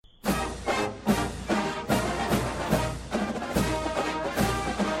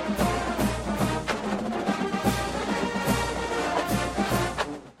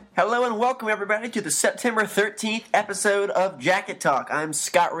Hello and welcome everybody to the September 13th episode of Jacket Talk. I'm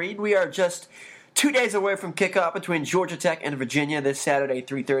Scott Reed. We are just 2 days away from kickoff between Georgia Tech and Virginia this Saturday,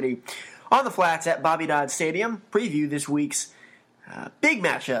 3:30 on the Flats at Bobby Dodd Stadium. Preview this week's big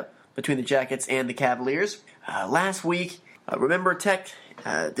matchup between the Jackets and the Cavaliers. Last week, remember Tech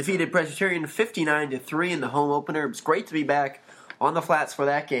defeated Presbyterian 59-3 in the home opener. It was great to be back on the Flats for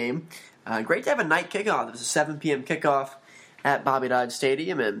that game. Great to have a night kickoff. It was a 7 p.m. kickoff at Bobby Dodd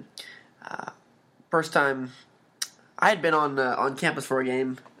Stadium, and first time I had been on campus for a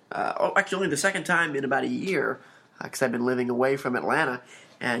game. Actually, only the second time in about a year, because I've been living away from Atlanta.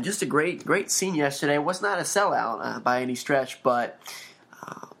 And just a great scene yesterday. It was not a sellout by any stretch, but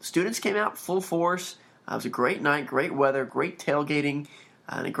students came out full force. It was a great night, great weather, great tailgating,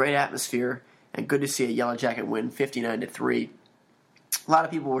 and a great atmosphere. And good to see a Yellow Jacket win 59-3. A lot of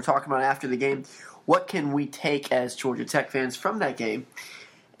people were talking about after the game, what can we take as Georgia Tech fans from that game?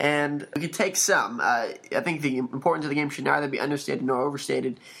 And we could take some. I think the importance of the game should neither be understated nor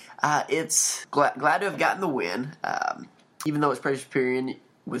overstated. It's glad to have gotten the win, even though it's Presbyterian,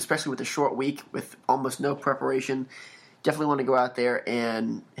 especially with a short week with almost no preparation. Definitely want to go out there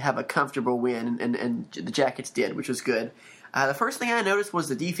and have a comfortable win, and the Jackets did, which was good. The first thing I noticed was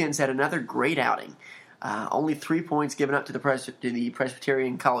the defense had another great outing. Only 3 points given up to the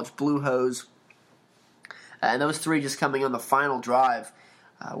Presbyterian College Blue Hose. And those three just coming on the final drive,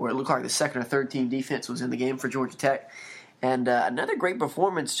 where it looked like the second or third team defense was in the game for Georgia Tech. And another great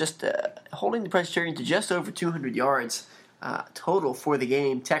performance, just holding the Presbyterian to just over 200 yards total for the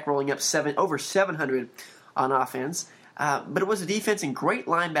game. Tech rolling up over 700 on offense. But it was a defense in great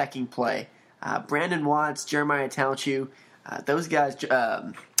linebacking play. Brandon Watts, Jeremiah Tauchu, those guys,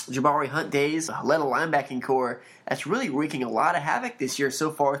 Jabari Hunt Days, led a linebacking core that's really wreaking a lot of havoc this year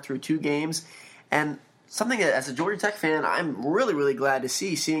so far through 2 games. And something that, as a Georgia Tech fan, I'm really glad to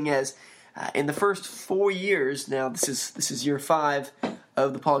see, seeing as in the first 4 years, now this is year 5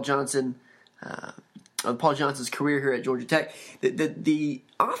 of Paul Johnson's career here at Georgia Tech, the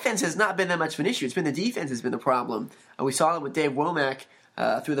offense has not been that much of an issue. It's been the defense has been the problem. We saw it with Dave Womack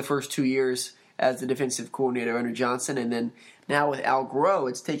through the first 2 years as the defensive coordinator under Johnson, and then now with Al Groh,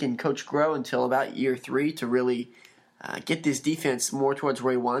 it's taken Coach Groh until about year 3 to really get this defense more towards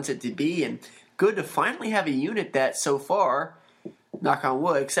where he wants it to be, and good to finally have a unit that so far, knock on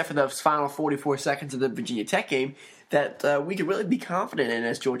wood, except for those final 44 seconds of the Virginia Tech game, that we could really be confident in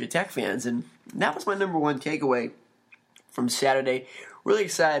as Georgia Tech fans. And that was my number one takeaway from Saturday. Really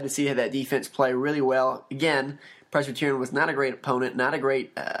excited to see how that defense play really well. Again, Presbyterian was not a great opponent,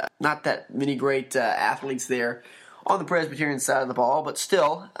 not that many great athletes there on the Presbyterian side of the ball, but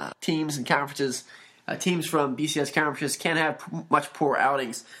still, teams and conferences, teams from BCS conferences can have much poorer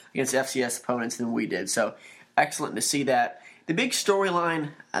outings against FCS opponents than we did. So excellent to see that. The big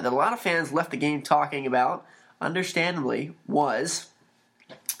storyline that a lot of fans left the game talking about, understandably, was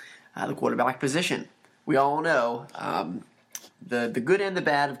the quarterback position. We all know the good and the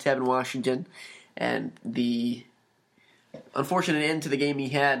bad of Tevin Washington, and the unfortunate end to the game he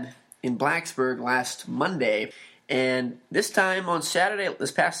had in Blacksburg last Monday. And this time on Saturday,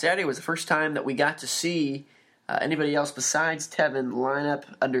 this past Saturday, was the first time that we got to see anybody else besides Tevin line up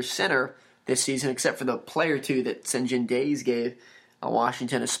under center this season, except for the play or two that St. John Days gave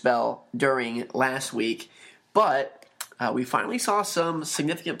Washington a spell during last week. But we finally saw some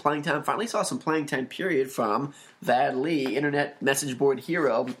significant playing time, period, from Vad Lee, internet message board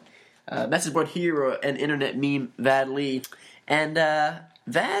hero and internet meme Vad Lee. And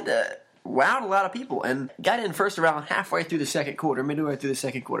Vad wowed a lot of people and got in first around midway through the second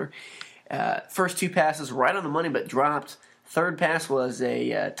quarter. First 2 passes right on the money, but dropped. Third pass was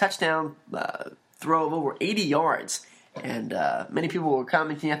a touchdown throw of over 80 yards. And many people were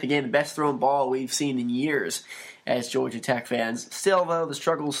commenting at the game, the best thrown ball we've seen in years as Georgia Tech fans. Still, though, the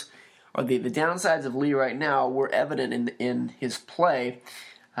struggles or the downsides of Lee right now were evident in his play.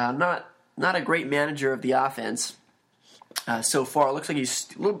 Not a great manager of the offense. So far, it looks like he's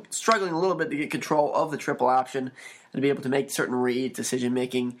struggling a little bit to get control of the triple option and to be able to make certain read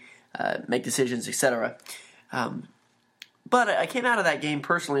decision-making, make decisions, etc. But I came out of that game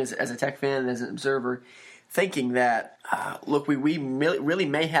personally as a Tech fan and as an observer thinking that, look, we really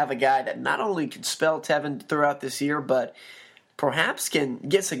may have a guy that not only can spell Tevin throughout this year, but perhaps can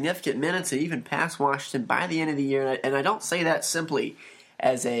get significant minutes and even pass Washington by the end of the year. And I don't say that simply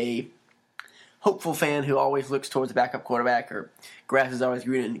as a hopeful fan who always looks towards the backup quarterback or grass is always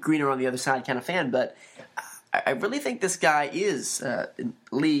greener on the other side kind of fan, but I really think this guy is,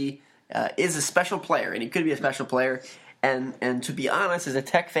 Lee, is a special player, and he could be a special player. And to be honest, as a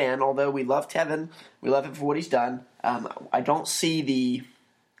Tech fan, although we love Tevin, we love him for what he's done, I don't see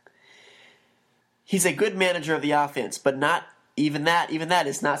he's a good manager of the offense, but not even that. Even that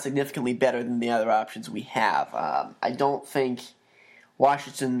is not significantly better than the other options we have. I don't think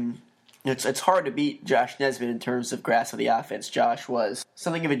Washington. It's hard to beat Josh Nesbitt in terms of grasp of the offense. Josh was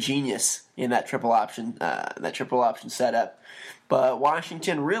something of a genius in that triple option setup. But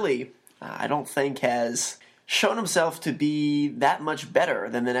Washington really, I don't think, has shown himself to be that much better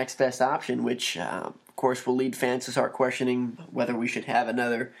than the next best option, which, of course, will lead fans to start questioning whether we should have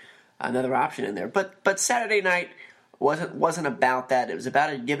another option in there. But Saturday night wasn't about that. It was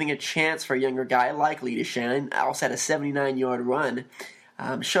about giving a chance for a younger guy like Lee to shine. Also had a 79-yard run.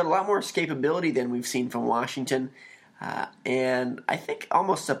 Showed a lot more escapability than we've seen from Washington. And I think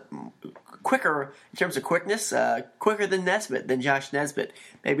almost quicker in terms of quickness, quicker than Josh Nesbitt.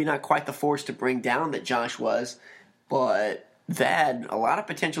 Maybe not quite the force to bring down that Josh was, but had a lot of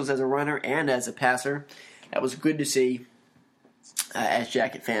potentials as a runner and as a passer. That was good to see as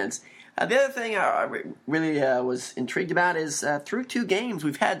Jacket fans. The other thing I really was intrigued about is through 2 games,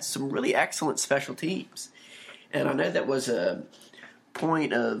 we've had some really excellent special teams. And I know that was a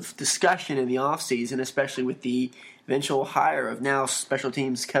point of discussion in the offseason, especially with the eventual hire of now special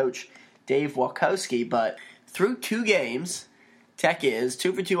teams coach Dave Walkowski. But through 2 games, Tech is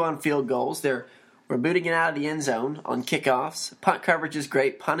 2 for 2 on field goals. We're booting it out of the end zone on kickoffs. Punt coverage is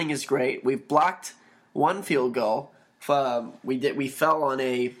great. Punting is great. We've blocked 1 field goal. We fell on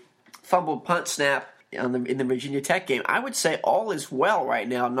a fumbled punt snap in the Virginia Tech game. I would say all is well right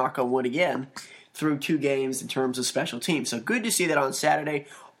now, knock on wood again, through 2 games in terms of special teams. So good to see that on Saturday.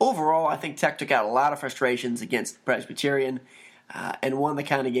 Overall, I think Tech took out a lot of frustrations against Presbyterian and won the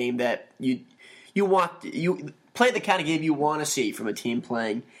kind of game that you play the kind of game you want to see from a team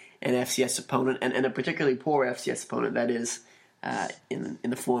playing an FCS opponent, and a particularly poor FCS opponent, that is in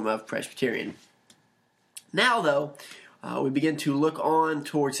the form of Presbyterian. Now, though, we begin to look on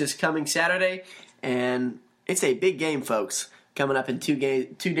towards this coming Saturday, and it's a big game, folks, coming up in 2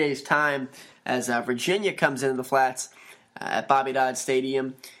 days' time as Virginia comes into the Flats at Bobby Dodd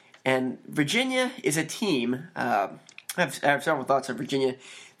Stadium. And Virginia is a team. I have several thoughts on Virginia.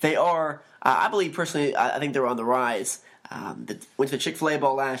 They are, I believe personally, I think they're on the rise. Went to the Chick-fil-A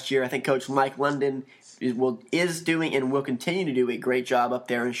Bowl last year. I think Coach Mike London is doing and will continue to do a great job up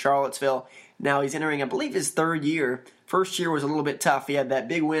there in Charlottesville. Now he's entering, I believe, his 3rd year. First year was a little bit tough. He had that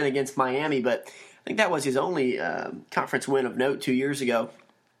big win against Miami, but I think that was his only conference win of note 2 years ago.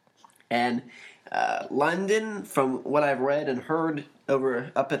 And London, from what I've read and heard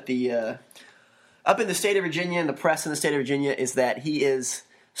up in the state of Virginia and the press in the state of Virginia, is that he is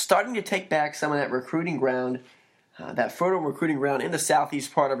starting to take back some of that recruiting ground, that fertile recruiting ground in the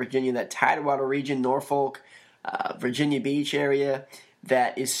southeast part of Virginia, that Tidewater region, Norfolk, Virginia Beach area,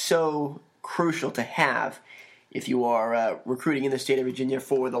 that is so crucial to have if you are recruiting in the state of Virginia.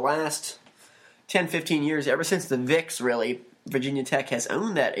 For the last 10, 15 years, ever since the VIX, really, Virginia Tech has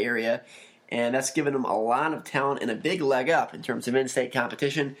owned that area, and that's given them a lot of talent and a big leg up in terms of in-state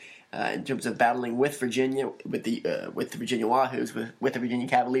competition, in terms of battling with Virginia, with the Virginia Wahoos, with the Virginia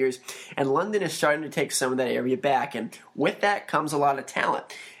Cavaliers. And London is starting to take some of that area back, and with that comes a lot of talent.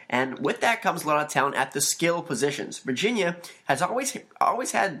 And with that comes a lot of talent at the skill positions. Virginia has always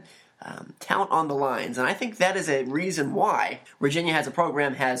had talent on the lines, and I think that is a reason why Virginia has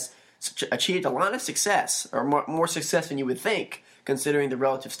achieved a lot of success, or more success than you would think, considering the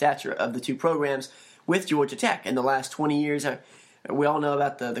relative stature of the 2 programs with Georgia Tech. In the last 20 years, we all know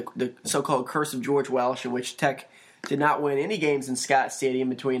about the so-called curse of George Welsh, in which Tech did not win any games in Scott Stadium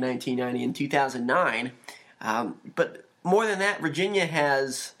between 1990 and 2009. But more than that, Virginia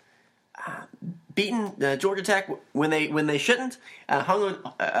has beaten Georgia Tech when they shouldn't,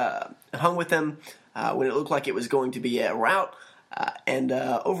 hung with them when it looked like it was going to be a rout. And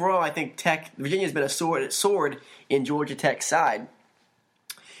overall, I think Virginia has been a sword in Georgia Tech's side.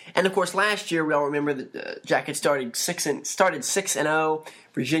 And of course, last year we all remember that Jacket started 6-0.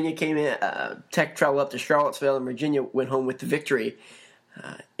 Virginia came in, Tech traveled up to Charlottesville, and Virginia went home with the victory.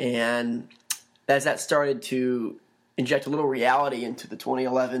 And as that started to inject a little reality into the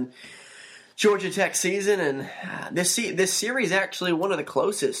 2011 Georgia Tech season, and this series actually one of the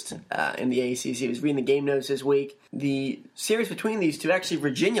closest in the ACC. I was reading the game notes this week. The series between these two, actually,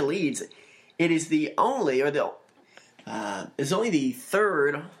 Virginia leads. It is only the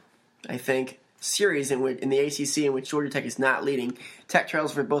 3rd, I think, series in the ACC in which Georgia Tech is not leading. Tech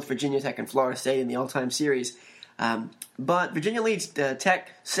trails for both Virginia Tech and Florida State in the all-time series. But Virginia leads Tech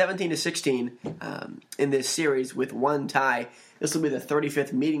 17-16 in this series with 1 tie. This will be the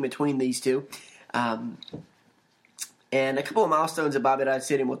 35th meeting between these two. And a couple of milestones at Bobby Dodd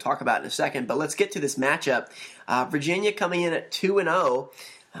Stadium we'll talk about in a second. But let's get to this matchup. Virginia coming in at 2-0.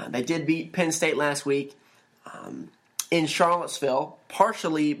 They did beat Penn State last week in Charlottesville,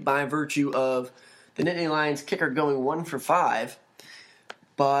 partially by virtue of the Nittany Lions kicker going 1 for 5.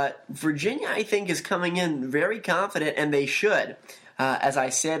 But Virginia, I think, is coming in very confident, and they should. As I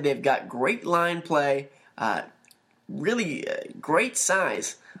said, they've got great line play, really great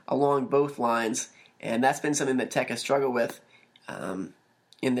size along both lines, and that's been something that Tech has struggled with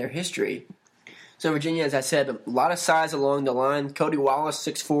in their history. So Virginia, as I said, a lot of size along the line. Cody Wallace,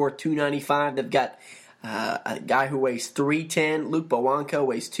 6'4", 295. They've got a guy who weighs 310. Luke Bowanko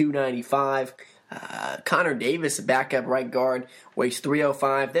weighs 295. Connor Davis, a backup right guard, weighs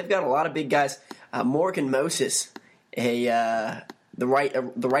 305. They've got a lot of big guys. Morgan Moses, the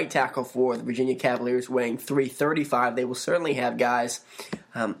right tackle for the Virginia Cavaliers, weighing 335. They will certainly have guys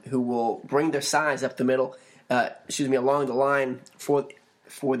who will bring their size up the middle. Along the line for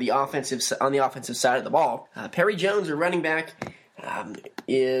the offensive on the offensive side of the ball. Perry Jones, a running back,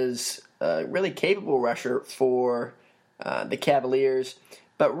 is a really capable rusher for the Cavaliers.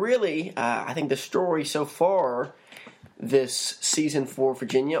 But really, I think the story so far this season for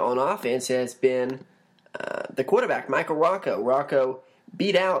Virginia on offense has been the quarterback, Michael Rocco. Rocco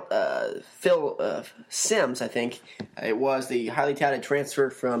beat out Phil Sims, I think. It was the highly touted transfer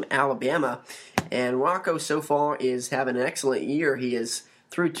from Alabama. And Rocco so far is having an excellent year. He is,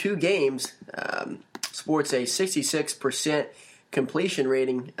 through 2 games, sports a 66% completion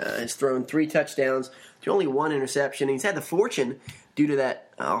rating. Has thrown 3 touchdowns to only 1 interception. He's had the fortune, due to that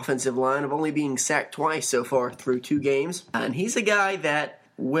offensive line, of only being sacked twice so far through 2 games. And he's a guy that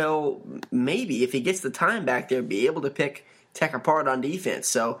will, maybe, if he gets the time back there, be able to pick Tech apart on defense.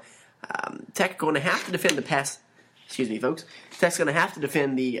 So Tech going to have to defend the pass. Excuse me, folks. Tech's going to have to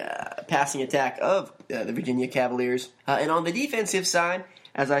defend the passing attack of the Virginia Cavaliers. And on the defensive side,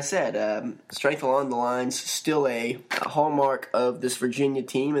 as I said, strength along the lines still a hallmark of this Virginia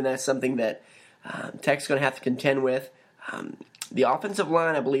team, and that's something that Tech's going to have to contend with. The offensive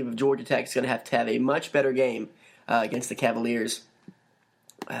line, I believe, of Georgia Tech is going to have a much better game against the Cavaliers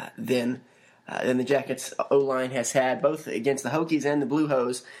than the Jackets' O-line has had, both against the Hokies and the Blue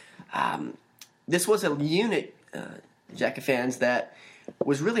Hose. This was a unit, Jacket fans, that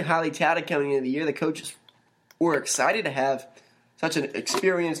was really highly touted coming into the year. The coaches were excited to have such an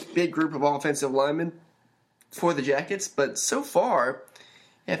experienced, big group of offensive linemen for the Jackets, but so far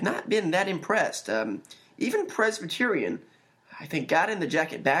have not been that impressed. Even Presbyterian, I think, got in the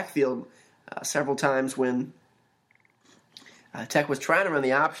Jacket backfield several times when Tech was trying to run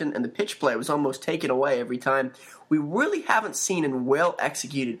the option, and the pitch play was almost taken away every time. We really haven't seen a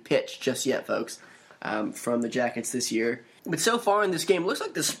well-executed pitch just yet, folks, from the Jackets this year. But so far in this game, it looks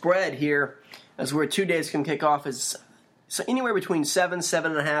like the spread here, as we're 2 days can kick off, is anywhere between 7,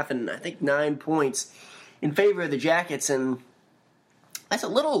 7.5, and I think 9 points in favor of the Jackets, and that's a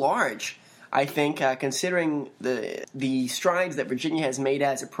little large, I think, considering the strides that Virginia has made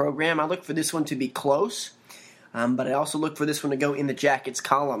as a program. I look for this one to be close, but I also look for this one to go in the Jackets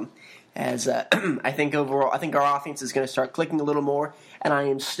column, as I think overall, I think our offense is going to start clicking a little more, and I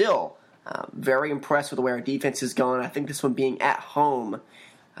am still very impressed with the way our defense is going. I think this one being at home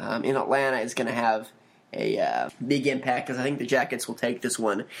in Atlanta is going to have a big impact, because I think the Jackets will take this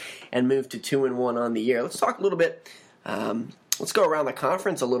one and move to 2-1 on the year. Let's talk a little bit. Let's go around the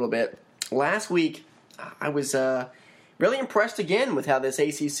conference a little bit. Last week, I was really impressed again with how this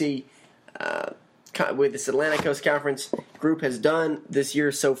ACC, with this Atlantic Coast Conference group has done this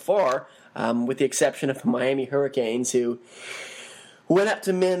year so far, with the exception of the Miami Hurricanes, who went up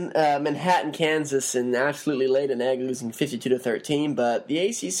to Manhattan, Kansas, and absolutely laid an egg, losing 52-13. But the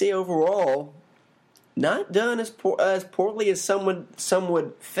ACC overall, not done as poorly as some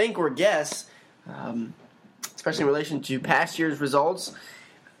would think or guess, especially in relation to past year's results.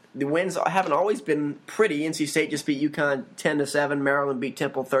 The wins haven't always been pretty. NC State just beat UConn 10-7. Maryland beat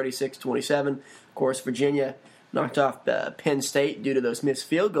Temple 36-27. Of course, Virginia knocked off Penn State due to those missed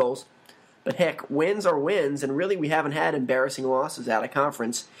field goals. But heck, wins are wins, and really we haven't had embarrassing losses out of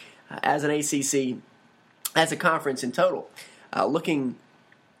conference as an ACC, as a conference in total. Looking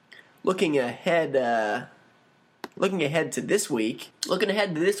ahead to this week,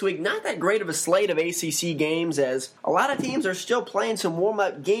 not that great of a slate of ACC games, as a lot of teams are still playing some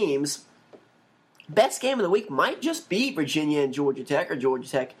warm-up games. Best game of the week might just be Virginia and Georgia Tech, or Georgia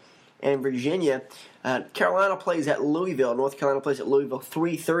Tech and Virginia. Carolina plays at Louisville. North Carolina plays at Louisville,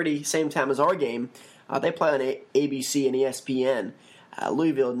 3:30, same time as our game. They play on ABC and ESPN.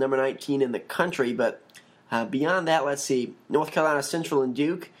 Louisville, number 19 in the country, but beyond that, let's see. North Carolina Central and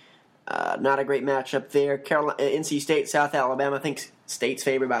Duke. Not a great matchup there. NC State, South Alabama. I think State's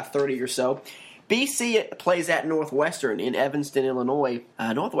favored by 30 or so. BC plays at Northwestern in Evanston, Illinois.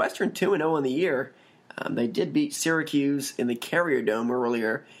 Northwestern 2-0 in the year. They did beat Syracuse in the Carrier Dome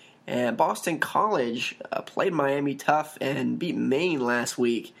earlier. And Boston College played Miami tough and beat Maine last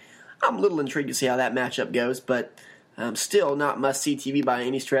week. I'm a little intrigued to see how that matchup goes, but still not must-see TV by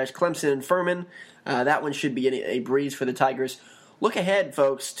any stretch. Clemson and Furman, that one should be a breeze for the Tigers. Look ahead,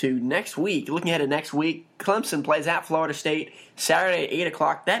 folks, to next week. Looking ahead to next week, Clemson plays at Florida State Saturday at 8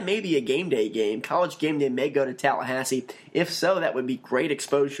 o'clock. That may be a game day game. College game day may go to Tallahassee. If so, that would be great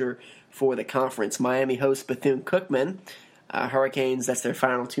exposure for the conference. Miami hosts Bethune-Cookman. Hurricanes, that's their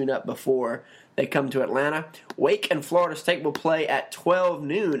final tune-up before they come to Atlanta. Wake and Florida State will play at 12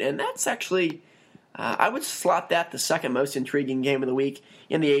 noon, and that's actually, I would slot that the second most intriguing game of the week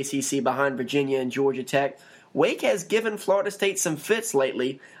in the ACC behind Virginia and Georgia Tech. Wake has given Florida State some fits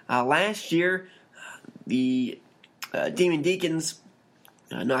lately. Last year, the Demon Deacons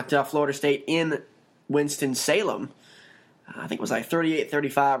knocked off Florida State in Winston-Salem. I think it was like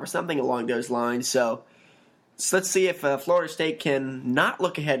 38-35 or something along those lines. So let's see if Florida State can not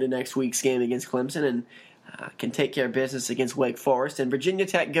look ahead to next week's game against Clemson and can take care of business against Wake Forest. And Virginia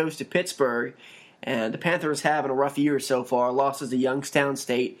Tech goes to Pittsburgh, and the Panthers having a rough year so far. Losses to Youngstown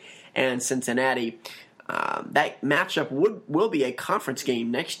State and Cincinnati. That matchup will be a conference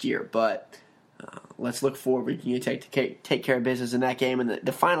game next year, but let's look for Virginia Tech to take care of business in that game. And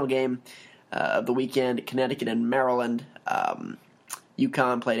the final game of the weekend, Connecticut and Maryland.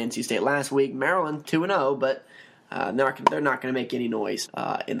 UConn played NC State last week. Maryland 2-0, but they're not going to make any noise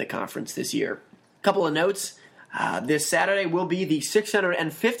in the conference this year. A couple of notes. This Saturday will be the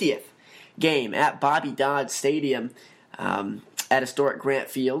 650th game at Bobby Dodd Stadium at historic Grant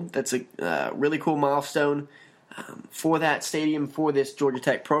Field. That's a really cool milestone for that stadium, for this Georgia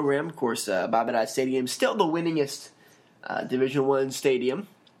Tech program. Of course, Bobby Dodd Stadium still the winningest Division I stadium.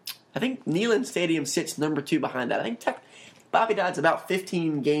 I think Neyland Stadium sits number 2 behind that. I think Bobby Dodd's about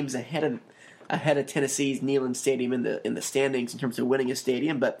 15 games ahead of Tennessee's Neyland Stadium in the standings in terms of winning a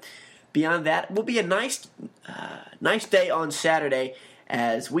stadium. But beyond that, it will be a nice day on Saturday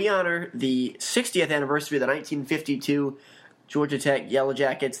as we honor the 60th anniversary of the 1952 Georgia Tech Yellow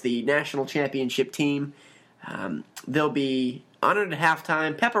Jackets, the national championship team. They'll be honored at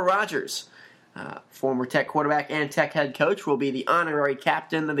halftime. Pepper Rogers, former Tech quarterback and Tech head coach, will be the honorary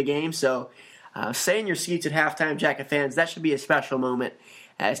captain of the game. So stay in your seats at halftime, Jacket fans. That should be a special moment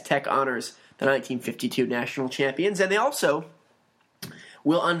as Tech honors the 1952 national champions. And they also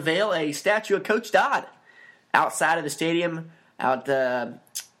will unveil a statue of Coach Dodd outside of the stadium, out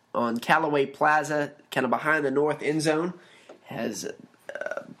on Callaway Plaza, kind of behind the north end zone. Has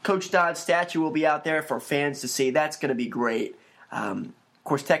Coach Dodd's statue will be out there for fans to see. That's going to be great. Of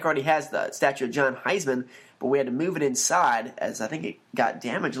course, Tech already has the statue of John Heisman, but we had to move it inside as I think it got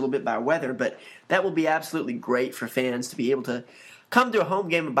damaged a little bit by weather. But that will be absolutely great for fans to be able to come to a home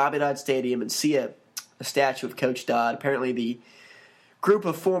game at Bobby Dodd Stadium and see a statue of Coach Dodd. Apparently, the group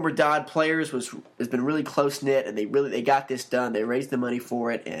of former Dodd players has been really close knit, and they got this done. They raised the money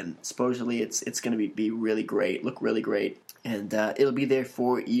for it, and supposedly it's going to be really great, look really great, and it'll be there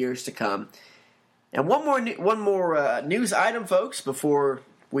for years to come. And one more news item, folks, before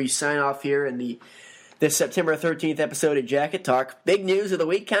we sign off here in this September 13th episode of Jacket Talk. Big news of the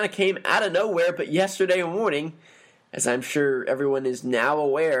week kind of came out of nowhere, but yesterday morning, as I'm sure everyone is now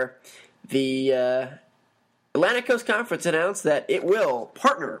aware, the Atlantic Coast Conference announced that it will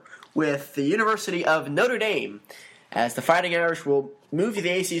partner with the University of Notre Dame as the Fighting Irish will move to the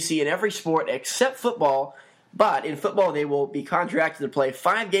ACC in every sport except football, but in football they will be contracted to play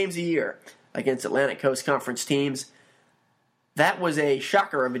 5 games a year against Atlantic Coast Conference teams. That was a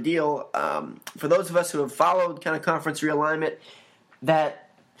shocker of a deal. For those of us who have followed kind of conference realignment, that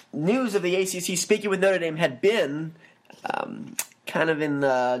news of the ACC speaking with Notre Dame had been kind of in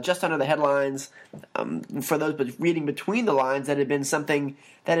just under the headlines. For those but reading between the lines, that had been something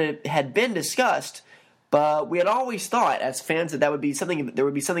that it had been discussed, but we had always thought as fans that there would be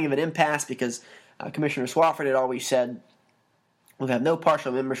something of an impasse because Commissioner Swafford had always said we'll have no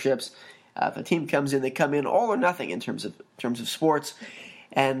partial memberships. If a team comes in, they come in all or nothing in terms of sports.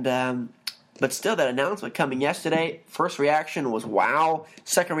 And but still, that announcement coming yesterday, first reaction was wow.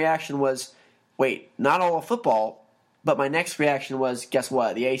 Second reaction was, wait, not all of football. But my next reaction was, guess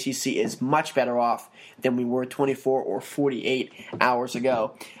what? The ACC is much better off than we were 24 or 48 hours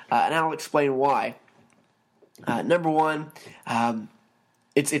ago. And I'll explain why. Number one,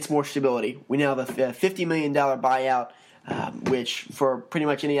 it's more stability. We now have a $50 million buyout, which for pretty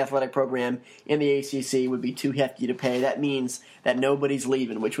much any athletic program in the ACC would be too hefty to pay. That means that nobody's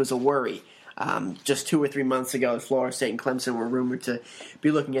leaving, which was a worry. Just 2 or 3 months ago, Florida State and Clemson were rumored to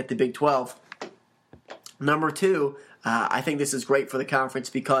be looking at the Big 12. Number two, I think this is great for the conference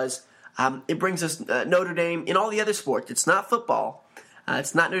because it brings us Notre Dame in all the other sports. It's not football.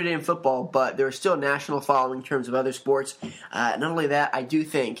 It's not Notre Dame football, but there's still a national following in terms of other sports. Not only that, I do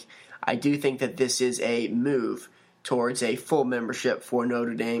think that this is a move towards a full membership for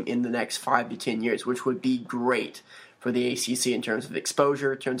Notre Dame in the next 5 to 10 years, which would be great for the ACC in terms of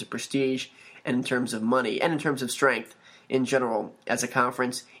exposure, in terms of prestige, and in terms of money, and in terms of strength in general as a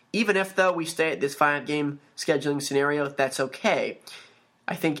conference. Even if, though, we stay at this 5-game scheduling scenario, that's okay.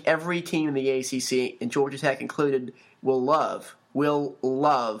 I think every team in the ACC, and Georgia Tech included, will love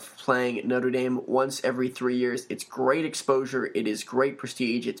playing Notre Dame once every 3 years. It's great exposure. It is great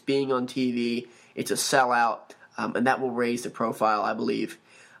prestige. It's being on TV. It's a sellout. And that will raise the profile, I believe,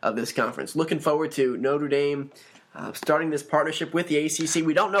 of this conference. Looking forward to Notre Dame starting this partnership with the ACC.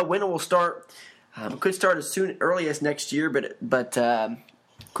 We don't know when it will start. It could start as early as next year, but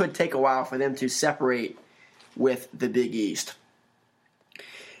could take a while for them to separate with the Big East.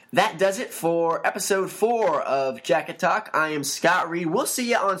 That does it for episode 4 of Jacket Talk. I am Scott Reed. We'll see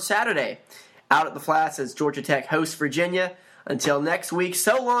you on Saturday out at the Flats as Georgia Tech hosts Virginia. Until next week,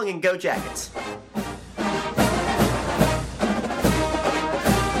 so long and go Jackets.